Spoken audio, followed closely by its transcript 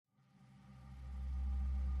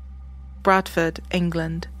Bradford,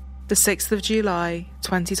 England, the 6th of July,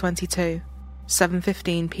 2022,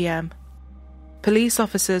 7:15 p.m. Police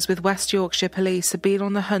officers with West Yorkshire Police had been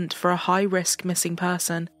on the hunt for a high-risk missing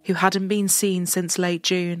person who hadn't been seen since late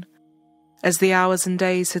June. As the hours and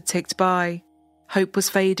days had ticked by, hope was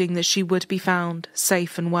fading that she would be found,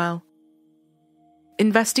 safe and well.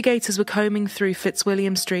 Investigators were combing through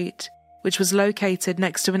Fitzwilliam Street, which was located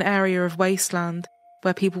next to an area of wasteland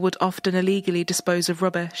where people would often illegally dispose of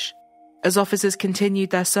rubbish. As officers continued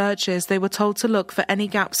their searches, they were told to look for any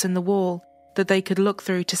gaps in the wall that they could look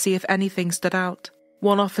through to see if anything stood out.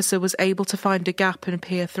 One officer was able to find a gap and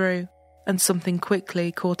peer through, and something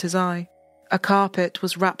quickly caught his eye. A carpet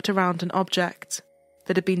was wrapped around an object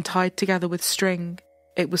that had been tied together with string.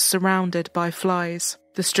 It was surrounded by flies.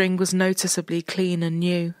 The string was noticeably clean and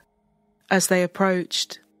new. As they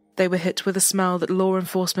approached, they were hit with a smell that law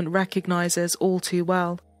enforcement recognises all too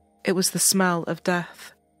well. It was the smell of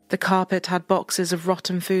death. The carpet had boxes of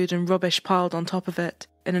rotten food and rubbish piled on top of it,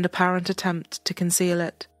 in an apparent attempt to conceal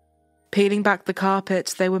it. Peeling back the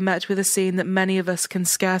carpet, they were met with a scene that many of us can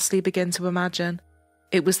scarcely begin to imagine.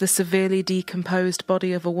 It was the severely decomposed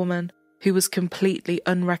body of a woman who was completely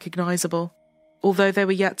unrecognisable. Although they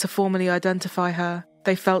were yet to formally identify her,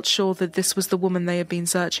 they felt sure that this was the woman they had been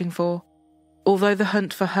searching for. Although the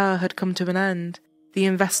hunt for her had come to an end, the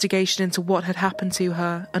investigation into what had happened to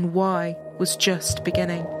her and why was just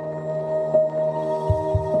beginning.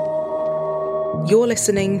 You're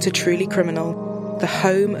listening to Truly Criminal, the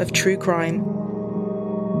home of true crime.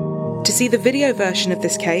 To see the video version of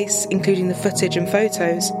this case, including the footage and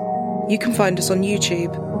photos, you can find us on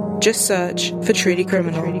YouTube. Just search for Truly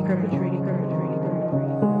Criminal.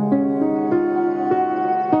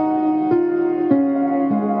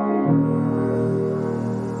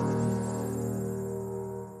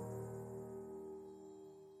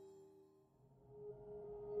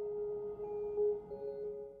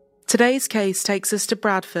 Today's case takes us to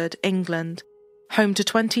Bradford, England, home to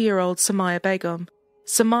 20-year-old Somaiya Begum.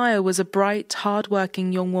 Somaiya was a bright,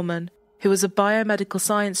 hard-working young woman who was a biomedical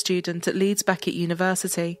science student at Leeds Beckett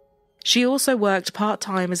University. She also worked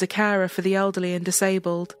part-time as a carer for the elderly and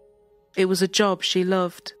disabled. It was a job she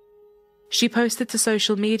loved. She posted to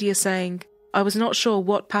social media saying, "I was not sure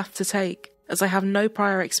what path to take, as I have no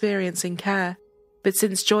prior experience in care, but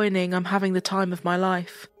since joining I'm having the time of my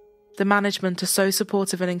life. The management are so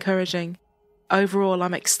supportive and encouraging. Overall,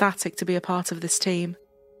 I'm ecstatic to be a part of this team."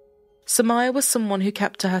 Somaiya was someone who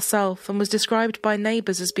kept to herself and was described by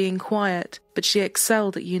neighbours as being quiet, but she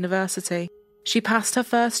excelled at university. She passed her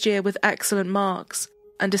first year with excellent marks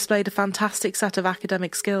and displayed a fantastic set of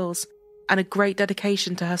academic skills and a great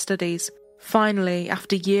dedication to her studies. Finally,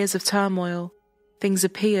 after years of turmoil, things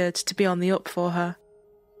appeared to be on the up for her.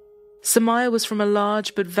 Somaiya was from a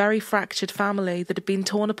large but very fractured family that had been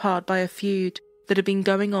torn apart by a feud that had been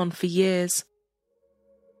going on for years.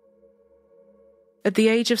 At the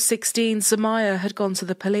age of 16, Somaiya had gone to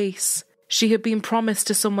the police. She had been promised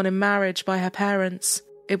to someone in marriage by her parents.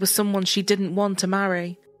 It was someone she didn't want to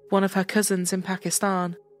marry, one of her cousins in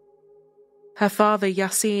Pakistan. Her father,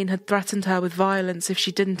 Yasin, had threatened her with violence if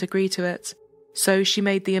she didn't agree to it, so she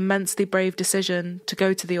made the immensely brave decision to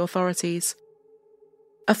go to the authorities.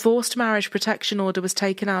 A forced marriage protection order was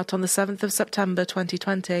taken out on the 7th of September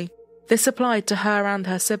 2020. This applied to her and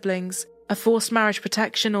her siblings. A forced marriage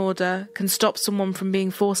protection order can stop someone from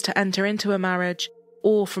being forced to enter into a marriage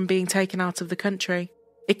or from being taken out of the country.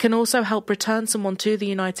 It can also help return someone to the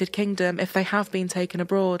United Kingdom if they have been taken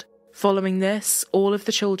abroad. Following this, all of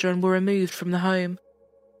the children were removed from the home.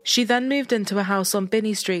 She then moved into a house on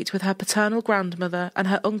Binney Street with her paternal grandmother and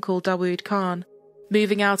her uncle Dawood Khan.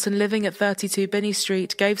 Moving out and living at 32 Binney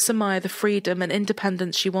Street gave Somaiya the freedom and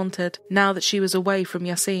independence she wanted now that she was away from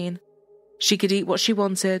Yasin. She could eat what she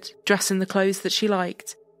wanted, dress in the clothes that she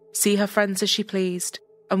liked, see her friends as she pleased,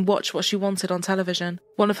 and watch what she wanted on television.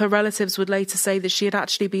 One of her relatives would later say that she had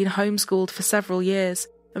actually been homeschooled for several years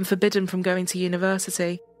and forbidden from going to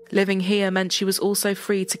university. Living here meant she was also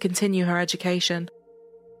free to continue her education.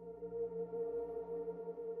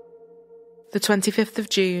 The 25th of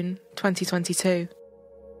June, 2022.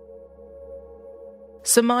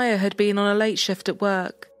 Somaiya had been on a late shift at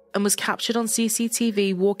work and was captured on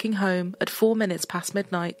CCTV walking home at 4 minutes past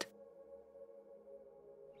midnight.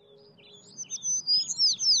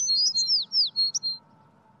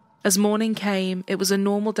 As morning came, it was a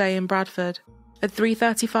normal day in Bradford. At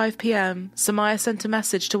 3:35 p.m, Somaiya sent a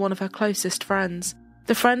message to one of her closest friends.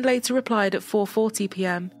 The friend later replied at 4:40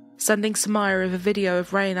 p.m, sending Somaiya a video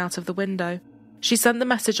of rain out of the window. She sent the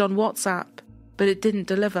message on WhatsApp, but it didn't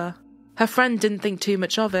deliver. Her friend didn't think too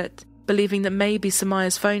much of it, believing that maybe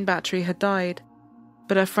Somaiya's phone battery had died.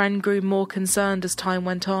 but her friend grew more concerned as time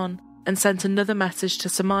went on and sent another message to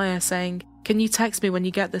Somaiya saying, "Can you text me when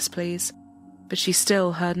you get this, please?" But she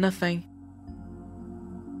still heard nothing.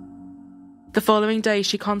 The following day,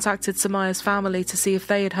 she contacted Somaiya's family to see if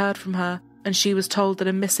they had heard from her, and she was told that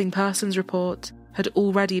a missing persons report had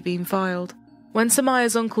already been filed. When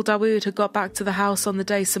Somaiya's uncle Dawood had got back to the house on the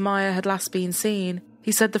day Somaiya had last been seen,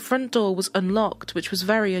 he said the front door was unlocked, which was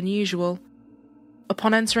very unusual.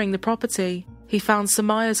 Upon entering the property, he found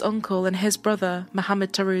Somaiya's uncle and his brother,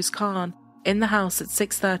 Mohammed Taruz Khan, in the house at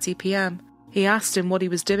 6:30 p.m. He asked him what he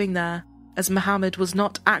was doing there, as Mohammed was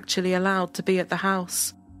not actually allowed to be at the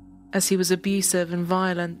house, as he was abusive and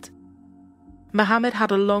violent. Mohammed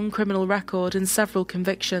had a long criminal record and several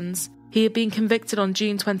convictions. He had been convicted on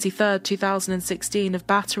June 23, 2016 of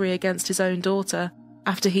battery against his own daughter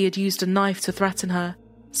after he had used a knife to threaten her,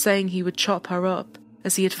 saying he would chop her up,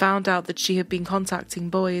 as he had found out that she had been contacting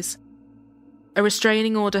boys. A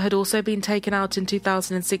restraining order had also been taken out in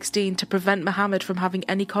 2016 to prevent Mohammed from having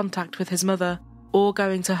any contact with his mother or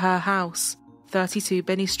going to her house, 32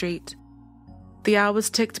 Binney Street. The hours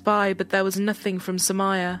ticked by, but there was nothing from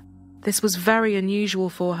Somaiya. This was very unusual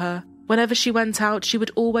for her. Whenever she went out, she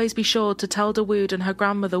would always be sure to tell Dawood and her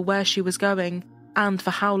grandmother where she was going and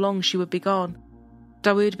for how long she would be gone.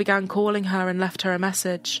 Dawood began calling her and left her a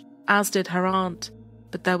message, as did her aunt,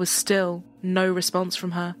 but there was still no response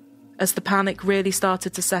from her. As the panic really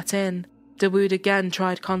started to set in, Dawood again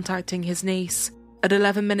tried contacting his niece. At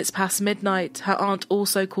 11 minutes past midnight, her aunt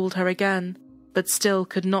also called her again, but still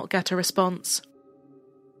could not get a response.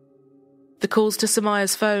 The calls to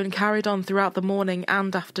Somaiya's phone carried on throughout the morning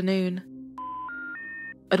and afternoon.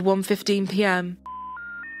 At 1:15 p.m,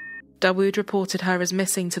 Dawood reported her as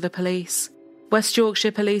missing to the police. West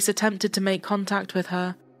Yorkshire police attempted to make contact with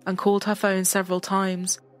her and called her phone several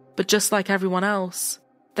times, but just like everyone else,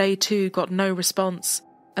 they too got no response,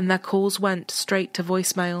 and their calls went straight to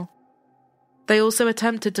voicemail. They also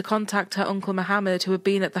attempted to contact her uncle Mohammed, who had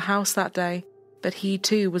been at the house that day, but he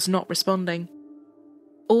too was not responding.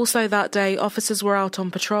 Also that day, officers were out on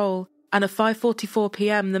patrol, and at 5:44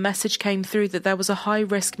 p.m. the message came through that there was a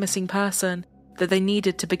high-risk missing person that they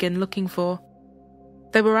needed to begin looking for.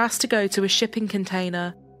 They were asked to go to a shipping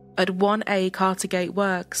container at 1A Cartergate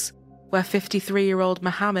Works, where 53-year-old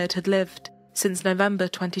Mohammed had lived since November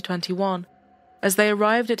 2021. As they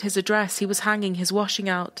arrived at his address, he was hanging his washing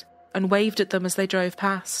out and waved at them as they drove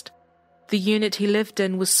past. The unit he lived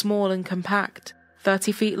in was small and compact,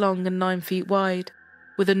 30 feet long and 9 feet wide,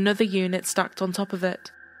 with another unit stacked on top of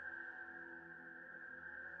it.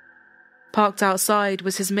 Parked outside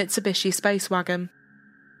was his Mitsubishi space wagon.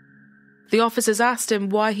 The officers asked him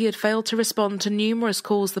why he had failed to respond to numerous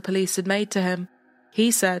calls the police had made to him.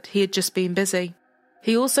 He said he had just been busy.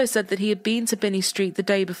 He also said that he had been to Binney Street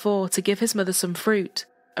the day before to give his mother some fruit,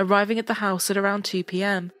 arriving at the house at around 2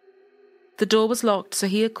 p.m. The door was locked, so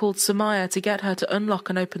he had called Somaiya to get her to unlock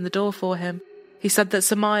and open the door for him. He said that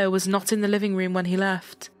Somaiya was not in the living room when he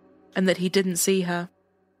left, and that he didn't see her.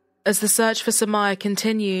 As the search for Somaiya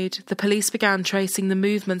continued, the police began tracing the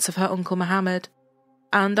movements of her uncle Mohammed,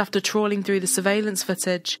 and after trawling through the surveillance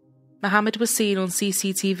footage, Mohammed was seen on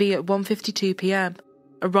CCTV at 1:52 p.m,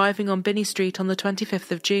 arriving on Binney Street on the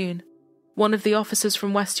 25th of June. One of the officers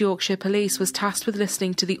from West Yorkshire Police was tasked with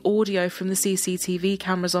listening to the audio from the CCTV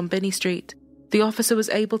cameras on Binney Street. The officer was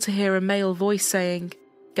able to hear a male voice saying,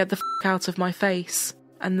 "Get the f*** out of my face,"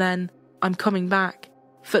 and then, "I'm coming back."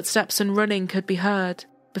 Footsteps and running could be heard,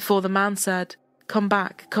 before the man said, "Come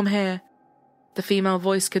back, come here." The female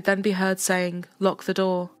voice could then be heard saying, "Lock the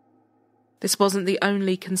door." This wasn't the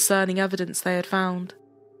only concerning evidence they had found.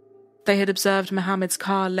 They had observed Mohammed's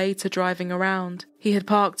car later driving around. He had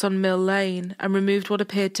parked on Mill Lane and removed what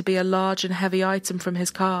appeared to be a large and heavy item from his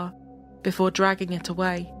car, before dragging it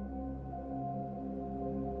away.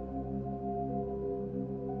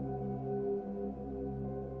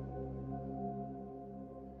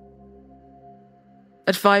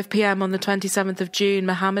 At 5 p.m. on the 27th of June,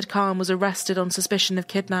 Mohammed Khan was arrested on suspicion of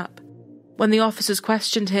kidnap. When the officers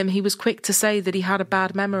questioned him, he was quick to say that he had a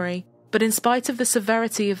bad memory, but in spite of the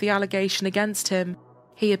severity of the allegation against him,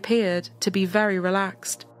 he appeared to be very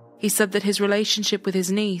relaxed. He said that his relationship with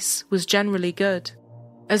his niece was generally good.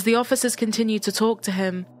 As the officers continued to talk to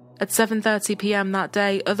him, at 7:30 p.m. that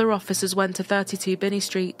day, other officers went to 32 Binney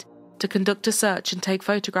Street to conduct a search and take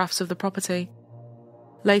photographs of the property.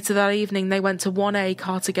 Later that evening, they went to 1A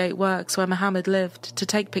Cartergate Works, where Mohammed lived, to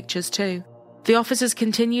take pictures too. The officers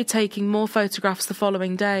continued taking more photographs the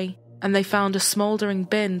following day, and they found a smouldering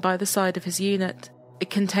bin by the side of his unit.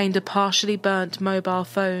 It contained a partially burnt mobile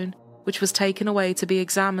phone, which was taken away to be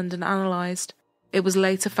examined and analysed. It was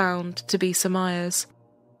later found to be Somaiya's.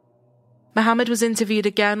 Mohammed was interviewed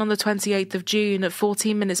again on the 28th of June at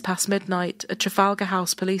 14 minutes past midnight at Trafalgar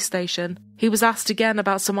House police station. He was asked again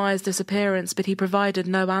about Somaiya's disappearance, but he provided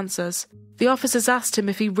no answers. The officers asked him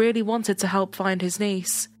if he really wanted to help find his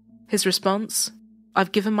niece. His response?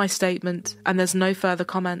 "I've given my statement, and there's no further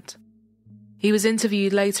comment." He was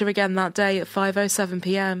interviewed later again that day at 5:07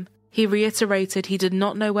 p.m. He reiterated he did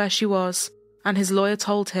not know where she was, and his lawyer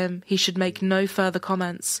told him he should make no further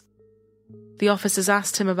comments. The officers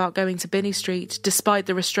asked him about going to Binney Street, despite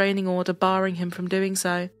the restraining order barring him from doing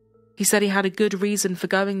so. He said he had a good reason for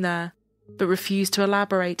going there, but refused to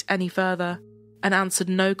elaborate any further, and answered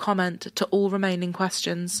no comment to all remaining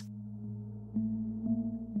questions.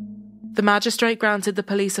 The magistrate granted the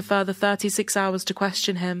police a further 36 hours to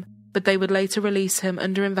question him, but they would later release him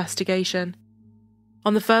under investigation.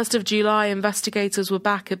 On the 1st of July, investigators were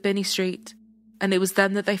back at Binney Street, and it was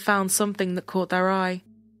then that they found something that caught their eye.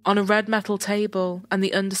 On a red metal table and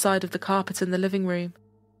the underside of the carpet in the living room,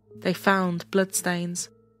 they found bloodstains.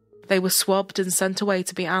 They were swabbed and sent away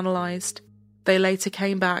to be analysed. They later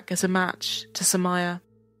came back as a match to Somaiya.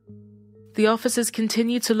 The officers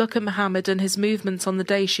continued to look at Mohammed and his movements on the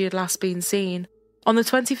day she had last been seen. On the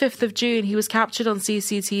 25th of June, he was captured on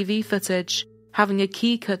CCTV footage, having a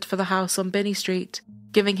key cut for the house on Binney Street,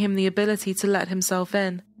 giving him the ability to let himself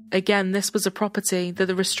in. Again, this was a property that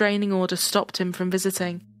the restraining order stopped him from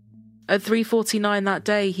visiting. At 3:49 that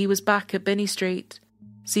day, he was back at Binney Street.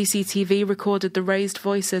 CCTV recorded the raised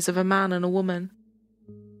voices of a man and a woman.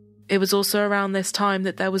 It was also around this time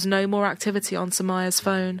that there was no more activity on Somaiya's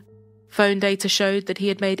phone. Phone data showed that he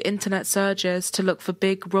had made internet searches to look for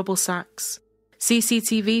big rubble sacks.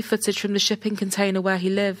 CCTV footage from the shipping container where he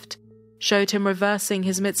lived showed him reversing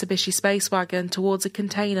his Mitsubishi space wagon towards a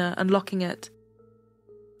container and locking it.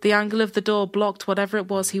 The angle of the door blocked whatever it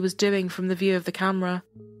was he was doing from the view of the camera.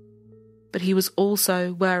 But he was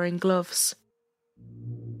also wearing gloves.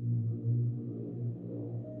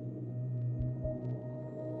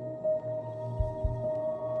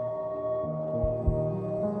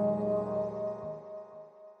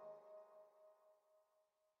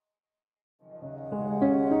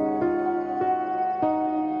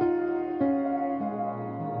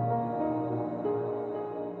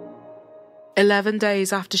 "11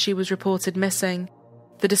 days after she was reported missing,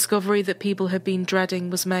 the discovery that people had been dreading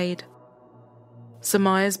was made.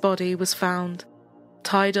 Somaiya's body was found,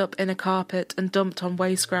 tied up in a carpet and dumped on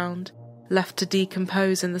waste ground, left to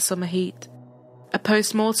decompose in the summer heat. A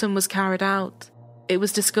post-mortem was carried out. It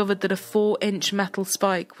was discovered that a 4-inch metal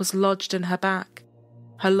spike was lodged in her back.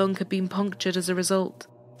 Her lung had been punctured as a result.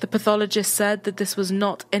 The pathologist said that this was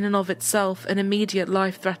not in and of itself an immediate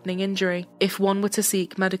life-threatening injury if one were to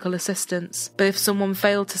seek medical assistance, but if someone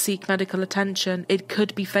failed to seek medical attention, it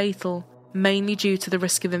could be fatal, mainly due to the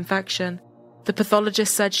risk of infection. The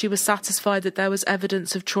pathologist said she was satisfied that there was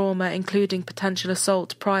evidence of trauma, including potential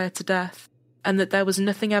assault, prior to death, and that there was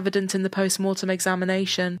nothing evident in the post-mortem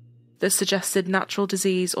examination that suggested natural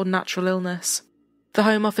disease or natural illness. The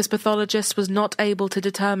Home Office pathologist was not able to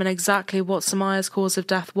determine exactly what Somaiya's cause of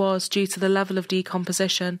death was due to the level of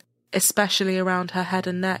decomposition, especially around her head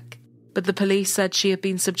and neck, but the police said she had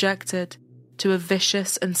been subjected to a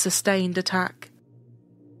vicious and sustained attack.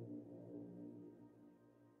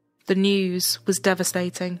 The news was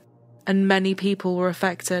devastating, and many people were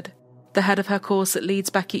affected. The head of her course at Leeds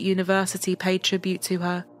Beckett University paid tribute to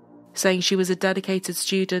her, saying she was a dedicated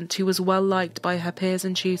student who was well liked by her peers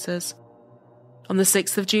and tutors. On the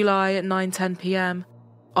 6th of July at 9:10 p.m,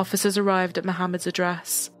 officers arrived at Mohammed's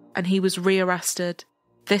address, and he was rearrested,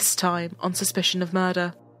 this time on suspicion of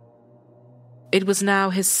murder. It was now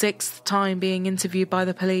his 6th time being interviewed by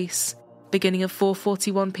the police, beginning at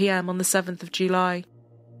 4:41 p.m. on the 7th of July.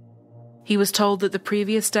 He was told that the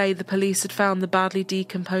previous day the police had found the badly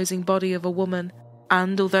decomposing body of a woman,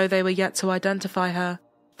 and although they were yet to identify her,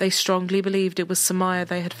 they strongly believed it was Somaiya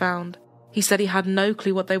they had found. He said he had no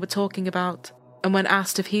clue what they were talking about, and when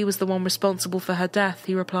asked if he was the one responsible for her death,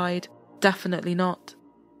 he replied, "Definitely not."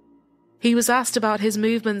 He was asked about his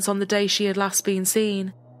movements on the day she had last been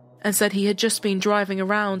seen, and said he had just been driving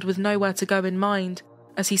around with nowhere to go in mind,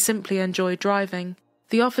 as he simply enjoyed driving.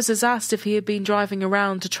 The officers asked if he had been driving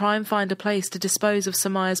around to try and find a place to dispose of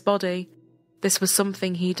Somaiya's body. This was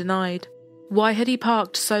something he denied. Why had he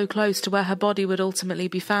parked so close to where her body would ultimately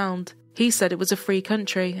be found? He said it was a free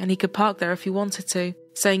country and he could park there if he wanted to,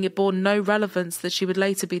 saying it bore no relevance that she would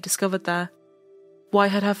later be discovered there. Why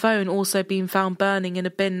had her phone also been found burning in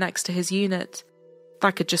a bin next to his unit?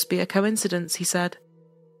 That could just be a coincidence, he said.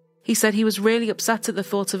 He said he was really upset at the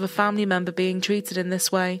thought of a family member being treated in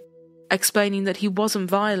this way, explaining that he wasn't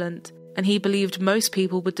violent and he believed most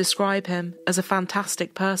people would describe him as a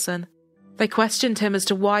fantastic person. They questioned him as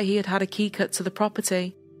to why he had had a key cut to the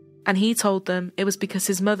property, and he told them it was because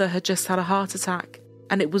his mother had just had a heart attack,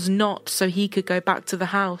 and it was not so he could go back to the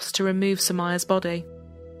house to remove Somaiya's body.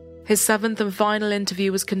 His seventh and final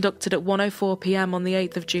interview was conducted at 1:04 p.m. on the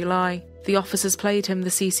 8th of July. The officers played him the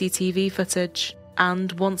CCTV footage,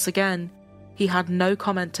 and, once again, he had no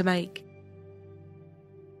comment to make.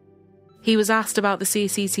 He was asked about the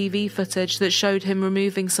CCTV footage that showed him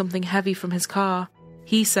removing something heavy from his car.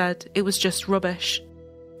 He said it was just rubbish.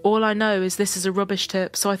 "All I know is this is a rubbish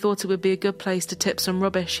tip, so I thought it would be a good place to tip some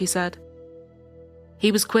rubbish," he said.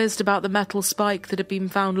 He was quizzed about the metal spike that had been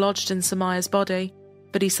found lodged in Somaiya's body,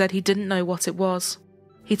 but he said he didn't know what it was.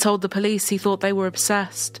 He told the police he thought they were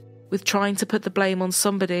obsessed with trying to put the blame on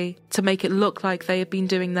somebody to make it look like they had been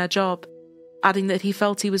doing their job, adding that he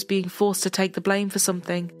felt he was being forced to take the blame for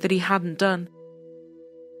something that he hadn't done.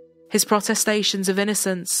 His protestations of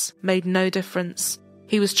innocence made no difference.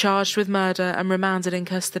 He was charged with murder and remanded in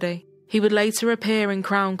custody. He would later appear in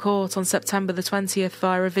Crown Court on September the 20th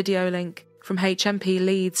via a video link from HMP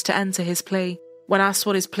Leeds to enter his plea. When asked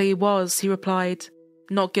what his plea was, he replied,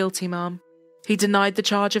 "Not guilty, ma'am." He denied the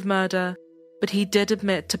charge of murder, but he did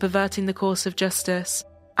admit to perverting the course of justice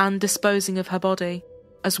and disposing of her body,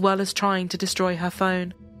 as well as trying to destroy her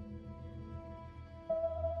phone.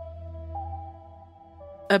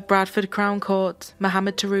 At Bradford Crown Court,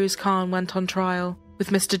 Mohammed Tarouz Khan went on trial, with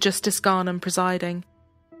Mr. Justice Garnham presiding.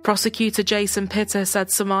 Prosecutor Jason Pitter said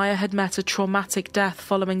Somaiya had met a traumatic death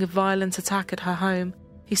following a violent attack at her home.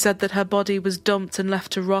 He said that her body was dumped and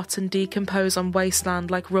left to rot and decompose on wasteland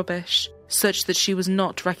like rubbish, such that she was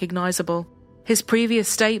not recognisable. His previous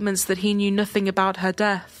statements that he knew nothing about her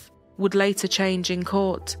death would later change in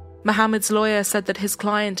court. Mohammed's lawyer said that his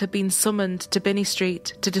client had been summoned to Binney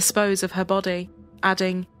Street to dispose of her body,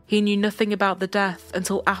 adding he knew nothing about the death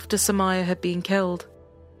until after Somaiya had been killed.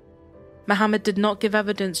 Mohammed did not give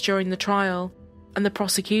evidence during the trial, and the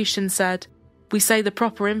prosecution said, "We say the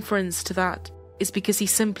proper inference to that is because he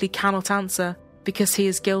simply cannot answer, because he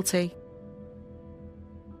is guilty."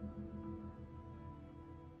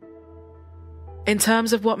 In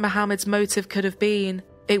terms of what Mohammed's motive could have been,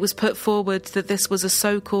 it was put forward that this was a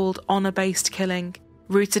so-called honour-based killing,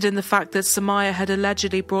 rooted in the fact that Somaiya had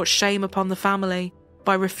allegedly brought shame upon the family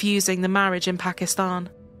by refusing the marriage in Pakistan.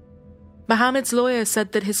 Mohammed's lawyer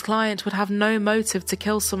said that his client would have no motive to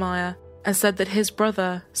kill Somaiya, and said that his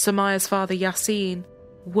brother, Somaiya's father Yasin,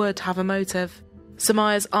 would have a motive.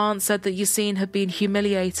 Somaiya's aunt said that Yasin had been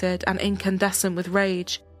humiliated and incandescent with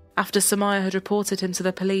rage after Somaiya had reported him to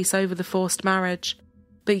the police over the forced marriage,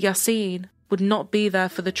 but Yasin would not be there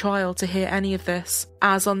for the trial to hear any of this,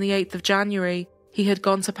 as on the 8th of January he had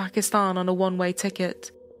gone to Pakistan on a one-way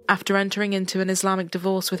ticket, after entering into an Islamic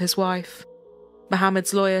divorce with his wife.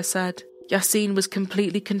 Mohammed's lawyer said, Yasin was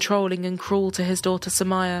completely controlling and cruel to his daughter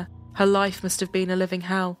Somaiya. Her life must have been a living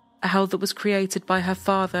hell, a hell that was created by her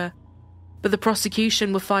father. But the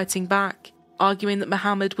prosecution were fighting back, arguing that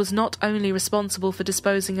Mohammed was not only responsible for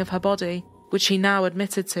disposing of her body, which he now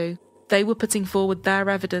admitted to, they were putting forward their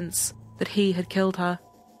evidence that he had killed her.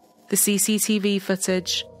 The CCTV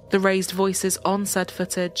footage, the raised voices on said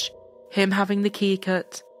footage, him having the key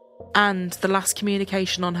cut, and the last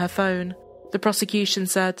communication on her phone. The prosecution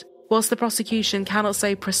said, whilst the prosecution cannot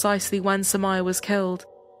say precisely when Somaiya was killed,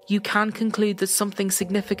 you can conclude that something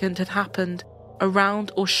significant had happened around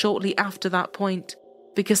or shortly after that point,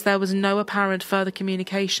 because there was no apparent further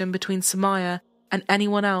communication between Somaiya and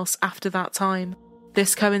anyone else after that time.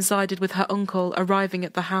 This coincided with her uncle arriving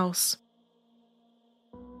at the house.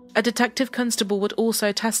 A detective constable would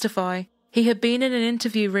also testify. He had been in an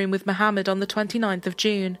interview room with Mohammed on the 29th of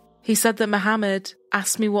June. He said that Mohammed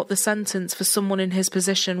asked me what the sentence for someone in his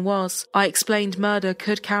position was. I explained murder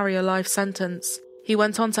could carry a life sentence. He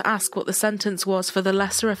went on to ask what the sentence was for the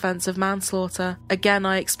lesser offence of manslaughter. Again,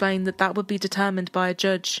 I explained that that would be determined by a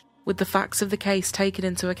judge, with the facts of the case taken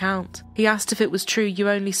into account. He asked if it was true you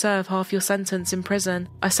only serve half your sentence in prison.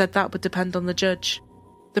 I said that would depend on the judge.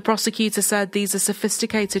 The prosecutor said these are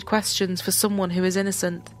sophisticated questions for someone who is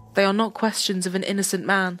innocent. They are not questions of an innocent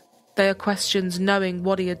man. They are questions knowing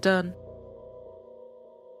what he had done.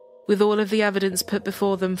 With all of the evidence put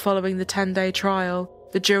before them following the 10-day trial,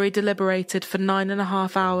 the jury deliberated for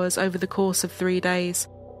 9.5 hours over the course of 3 days.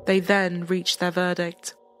 They then reached their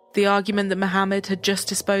verdict. The argument that Mohammed had just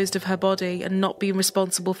disposed of her body and not been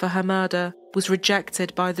responsible for her murder was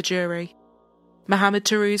rejected by the jury. Mohammed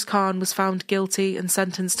Tarouz Khan was found guilty and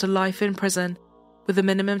sentenced to life in prison, with a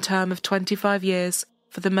minimum term of 25 years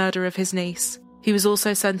for the murder of his niece. He was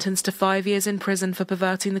also sentenced to 5 years in prison for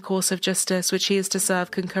perverting the course of justice, which he is to serve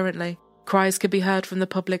concurrently. Cries could be heard from the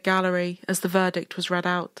public gallery as the verdict was read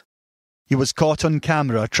out. He was caught on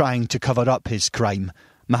camera trying to cover up his crime.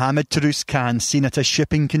 Mohammed Tarous Khan seen at a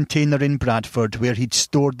shipping container in Bradford where he'd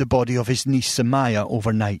stored the body of his niece Somaiya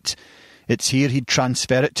overnight. It's here he'd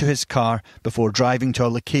transfer it to his car before driving to a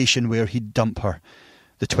location where he'd dump her.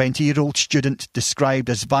 The 20-year-old student, described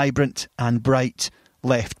as vibrant and bright,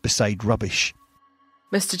 left beside rubbish.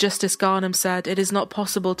 Mr. Justice Garnham said, "It is not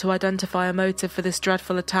possible to identify a motive for this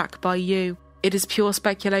dreadful attack by you. It is pure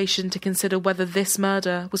speculation to consider whether this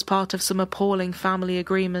murder was part of some appalling family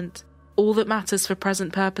agreement. All that matters for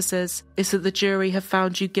present purposes is that the jury have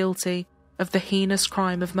found you guilty of the heinous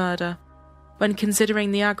crime of murder." When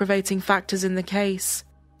considering the aggravating factors in the case,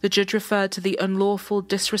 the judge referred to the unlawful,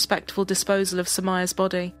 disrespectful disposal of Somaiya's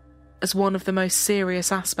body as one of the most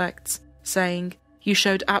serious aspects, saying, "You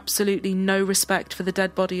showed absolutely no respect for the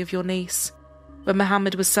dead body of your niece." When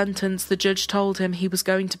Mohammed was sentenced, the judge told him he was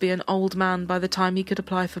going to be an old man by the time he could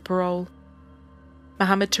apply for parole.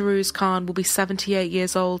 Mohammed Tarous Khan will be 78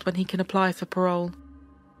 years old when he can apply for parole.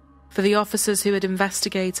 For the officers who had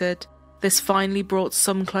investigated, this finally brought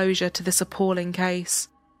some closure to this appalling case.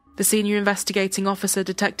 The senior investigating officer,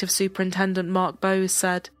 Detective Superintendent Mark Bowes,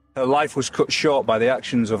 said, "Her life was cut short by the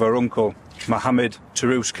actions of her uncle, Mohammed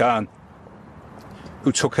Tarous Khan,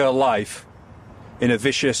 who took her life in a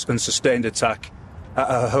vicious and sustained attack at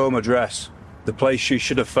her home address, the place she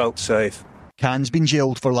should have felt safe." Khan's been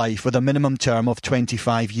jailed for life with a minimum term of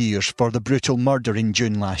 25 years for the brutal murder in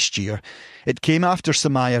June last year. It came after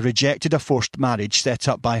Somaiya rejected a forced marriage set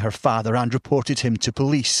up by her father and reported him to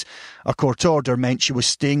police. A court order meant she was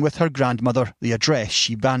staying with her grandmother, the address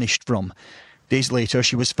she vanished from. Days later,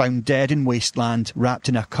 she was found dead in wasteland, wrapped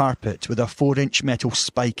in a carpet with a 4-inch metal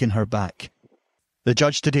spike in her back. The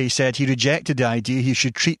judge today said he rejected the idea he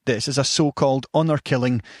should treat this as a so-called honour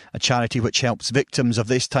killing. A charity which helps victims of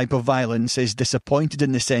this type of violence is disappointed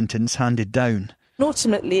in the sentence handed down.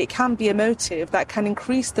 Ultimately, it can be a motive that can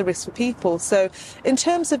increase the risk for people. So in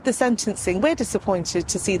terms of the sentencing, we're disappointed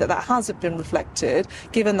to see that that hasn't been reflected,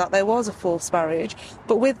 given that there was a forced marriage.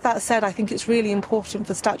 But with that said, I think it's really important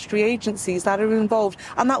for statutory agencies that are involved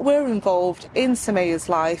and that were involved in Somaiya's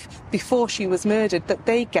life before she was murdered, that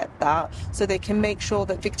they get that so they can make sure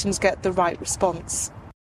that victims get the right response.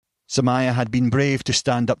 Somaiya had been brave to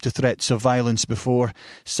stand up to threats of violence before.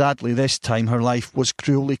 Sadly, this time her life was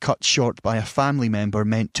cruelly cut short by a family member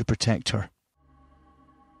meant to protect her.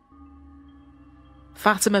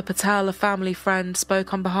 Fatima Patel, a family friend,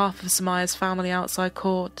 spoke on behalf of Somaiya's family outside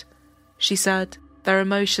court. She said, "Their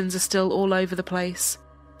emotions are still all over the place.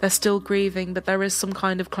 They're still grieving, but there is some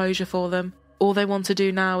kind of closure for them. All they want to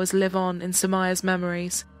do now is live on in Somaiya's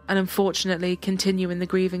memories and unfortunately continue in the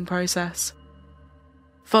grieving process."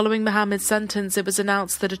 Following Mohammed's sentence, it was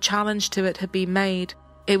announced that a challenge to it had been made.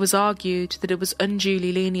 It was argued that it was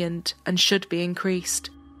unduly lenient and should be increased.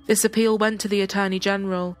 This appeal went to the Attorney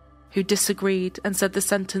General, who disagreed and said the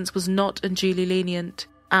sentence was not unduly lenient,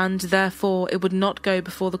 and therefore it would not go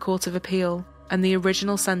before the Court of Appeal, and the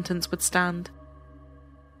original sentence would stand.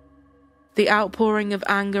 The outpouring of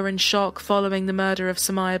anger and shock following the murder of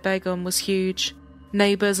Somaiya Begum was huge.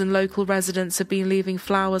 Neighbours and local residents had been leaving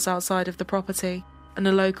flowers outside of the property, and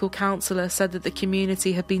a local councillor said that the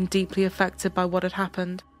community had been deeply affected by what had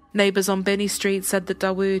happened. Neighbours on Binney Street said that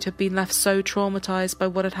Dawood had been left so traumatised by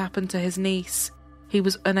what had happened to his niece, he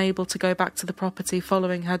was unable to go back to the property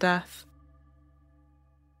following her death.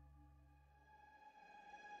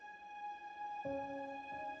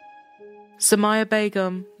 Somaiya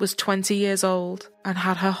Begum was 20 years old and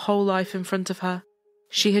had her whole life in front of her.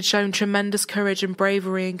 She had shown tremendous courage and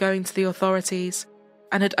bravery in going to the authorities,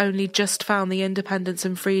 and had only just found the independence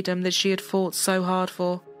and freedom that she had fought so hard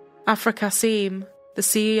for. Afra Kassim, the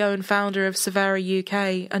CEO and founder of Severa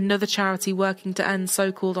UK, another charity working to end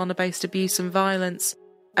so-called honour-based abuse and violence,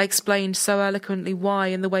 explained so eloquently why,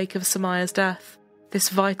 in the wake of Somaiya's death, this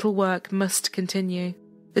vital work must continue.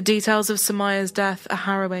 The details of Somaiya's death are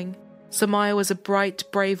harrowing. Somaiya was a bright,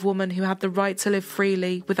 brave woman who had the right to live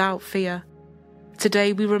freely, without fear.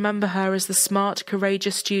 Today we remember her as the smart,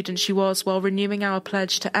 courageous student she was while renewing our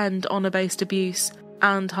pledge to end honour-based abuse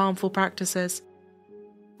and harmful practices.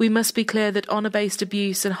 We must be clear that honour-based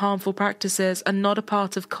abuse and harmful practices are not a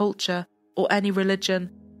part of culture or any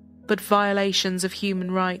religion, but violations of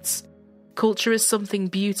human rights. Culture is something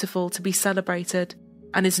beautiful to be celebrated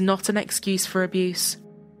and is not an excuse for abuse.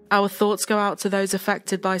 Our thoughts go out to those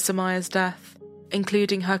affected by Somaiya's death,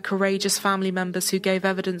 including her courageous family members who gave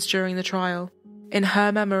evidence during the trial. In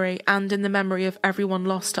her memory and in the memory of everyone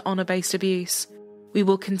lost to honour-based abuse, we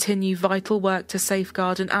will continue vital work to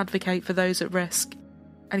safeguard and advocate for those at risk,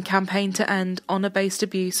 and campaign to end honour-based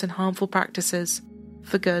abuse and harmful practices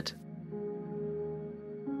for good.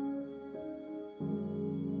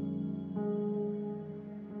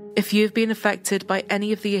 If you've been affected by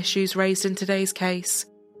any of the issues raised in today's case,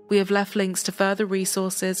 we have left links to further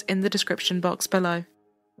resources in the description box below.